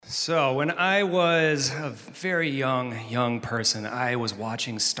So, when I was a very young person, I was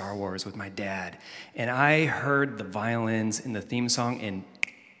watching Star Wars with my dad, and I heard the violins in the theme song, and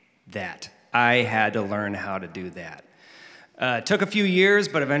I had to learn how to do that. It took a few years,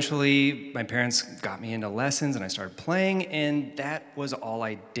 but eventually my parents got me into lessons, and I started playing, and that was all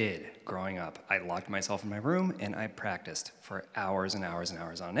I did growing up. I locked myself in my room, and I practiced for hours and hours and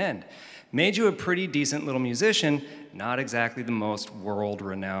hours on end. Made you a pretty decent little musician, not exactly the most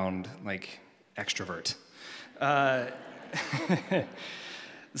world-renowned, extrovert.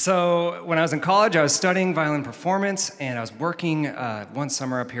 So when I was in college, I was studying violin performance, and I was working one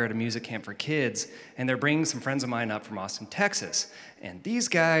summer up here at a music camp for kids, and they're bringing some friends of mine up from Austin, Texas, and these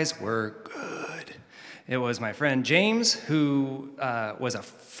guys were good. It was my friend James, who was a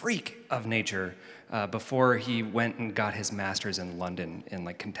freak of nature before he went and got his master's in London in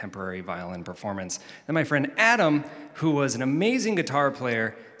contemporary violin performance. Then my friend Adam, who was an amazing guitar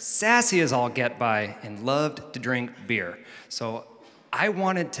player, sassy as all get by, and loved to drink beer. So I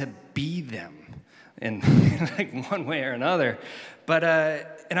wanted to be them in one way or another.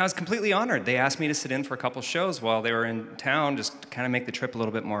 And I was completely honored. They asked me to sit in for a couple shows while they were in town, just to kind of make the trip a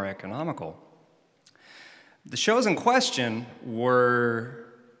little bit more economical. The shows in question were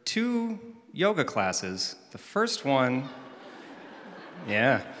 2 yoga classes. The first one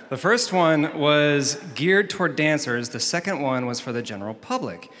was geared toward dancers. The second one was for the general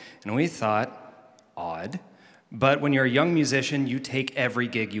public. And we thought, odd. But when you're a young musician, you take every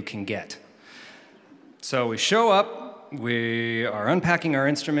gig you can get. So we show up, we are unpacking our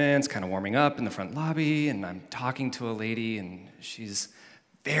instruments, kind of warming up in the front lobby, and I'm talking to a lady, and she's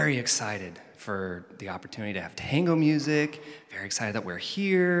very excited for the opportunity to have tango music, very excited that we're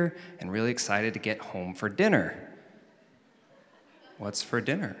here, and really excited to get home for dinner. What's for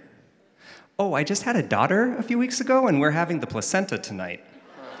dinner? Oh, I just had a daughter a few weeks ago, and we're having the placenta tonight.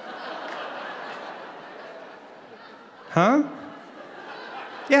 Huh?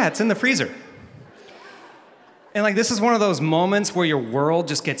 Yeah, it's in the freezer. And this is one of those moments where your world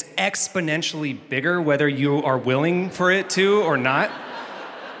just gets exponentially bigger, whether you are willing for it to or not.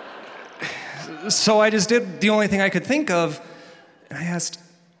 So I just did the only thing I could think of, and I asked,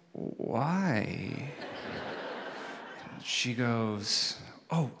 why? And she goes,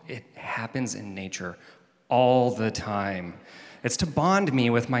 oh, it happens in nature all the time. It's to bond me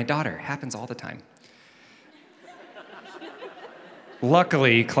with my daughter. Happens all the time.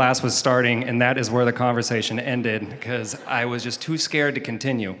 Luckily, class was starting, and that is where the conversation ended, because I was just too scared to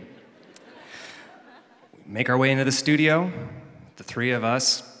continue. We make our way into the studio. The 3 of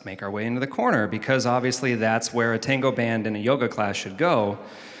us make our way into the corner, because obviously that's where a tango band and a yoga class should go.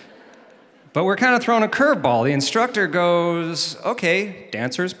 But we're kind of throwing a curveball. The instructor goes, okay,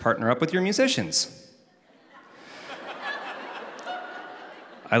 dancers, partner up with your musicians.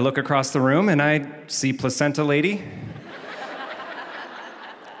 I look across the room, and I see Placenta Lady.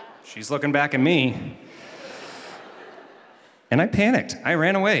 She's looking back at me. And I panicked. I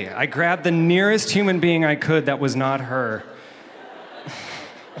ran away. I grabbed the nearest human being I could that was not her.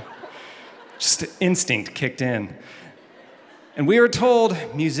 Just instinct kicked in. And we were told,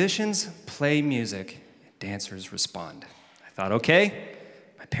 musicians play music, dancers respond. I thought, okay,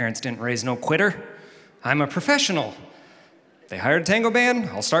 my parents didn't raise no quitter. I'm a professional. They hired a tango band,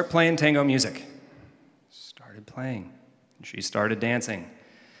 I'll start playing tango music. Started playing, and she started dancing.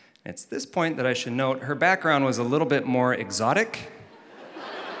 It's this point that I should note, her background was a little bit more exotic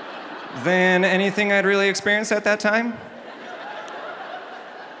than anything I'd really experienced at that time.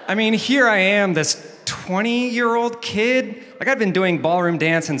 I mean, here I am, this 20-year-old kid. I'd been doing ballroom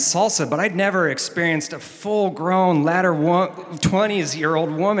dance and salsa, but I'd never experienced a full-grown, latter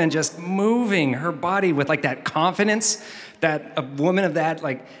 20s-year-old woman just moving her body with that confidence that a woman of that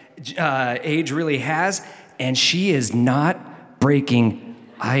age really has, and she is not breaking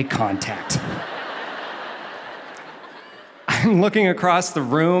eye contact. I'm looking across the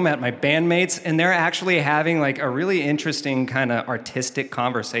room at my bandmates, and they're actually having a really interesting kind of artistic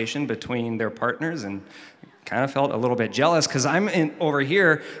conversation between their partners, and kind of felt a little bit jealous because I'm over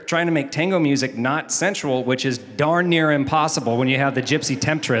here trying to make tango music not sensual, which is darn near impossible when you have the gypsy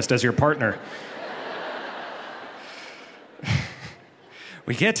temptress as your partner.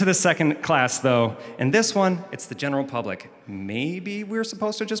 We get to the second class, though, and this one, it's the general public. Maybe we're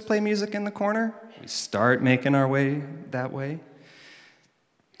supposed to just play music in the corner? We start making our way that way.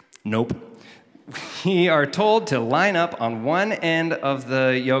 Nope. We are told to line up on one end of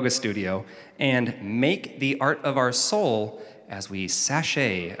the yoga studio and make the art of our soul as we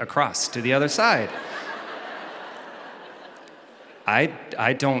sashay across to the other side.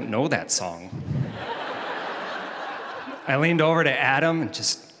 I don't know that song. I leaned over to Adam and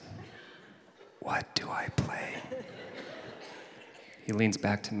just What do I play? He leans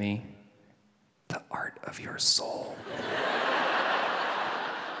back to me. The art of your soul.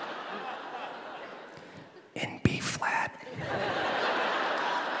 In B flat.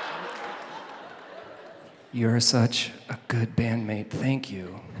 You're such a good bandmate, thank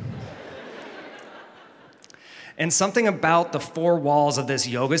you. And something about the four walls of this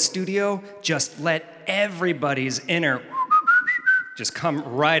yoga studio just let everybody's inner just come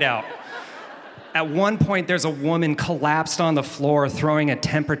right out. At one point, there's a woman collapsed on the floor throwing a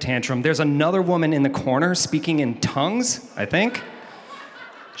temper tantrum. There's another woman in the corner speaking in tongues, I think.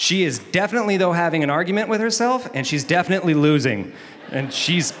 She is definitely, though, having an argument with herself, and she's definitely losing. And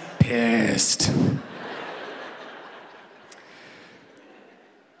she's pissed.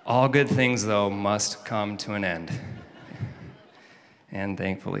 All good things, though, must come to an end. And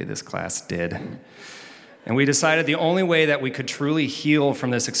thankfully, this class did. And we decided the only way that we could truly heal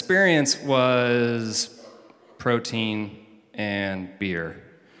from this experience was protein and beer.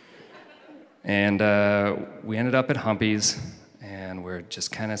 And we ended up at Humpy's, and we're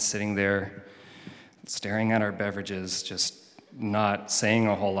just kind of sitting there staring at our beverages, just not saying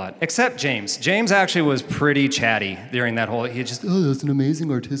a whole lot, except James. James actually was pretty chatty during that whole, he just, oh, that's an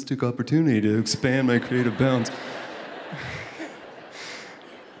amazing artistic opportunity to expand my creative bounds.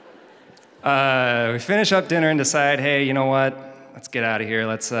 We finish up dinner and decide, hey, you know what? Let's get out of here.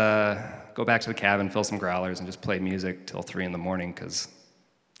 Let's go back to the cabin, fill some growlers, and just play music till 3 in the morning, because,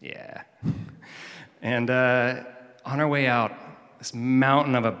 yeah. And on our way out, this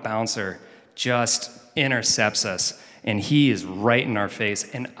mountain of a bouncer just intercepts us, and he is right in our face.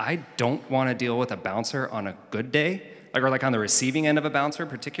 And I don't want to deal with a bouncer on a good day, or like on the receiving end of a bouncer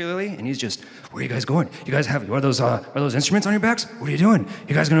particularly. And he's just, where are you guys going? You guys have, are those instruments on your backs? What are you doing?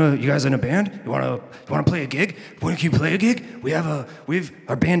 You guys in a band? You wanna play a gig? Can you play a gig?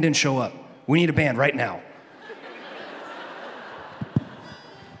 Our band didn't show up. We need a band right now.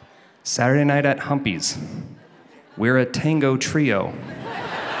 Saturday night at Humpy's. We're a tango trio.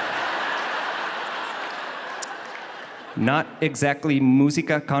 Not exactly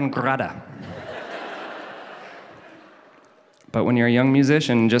musica con grada. But when you're a young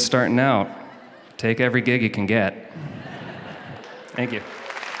musician just starting out, take every gig you can get. Thank you.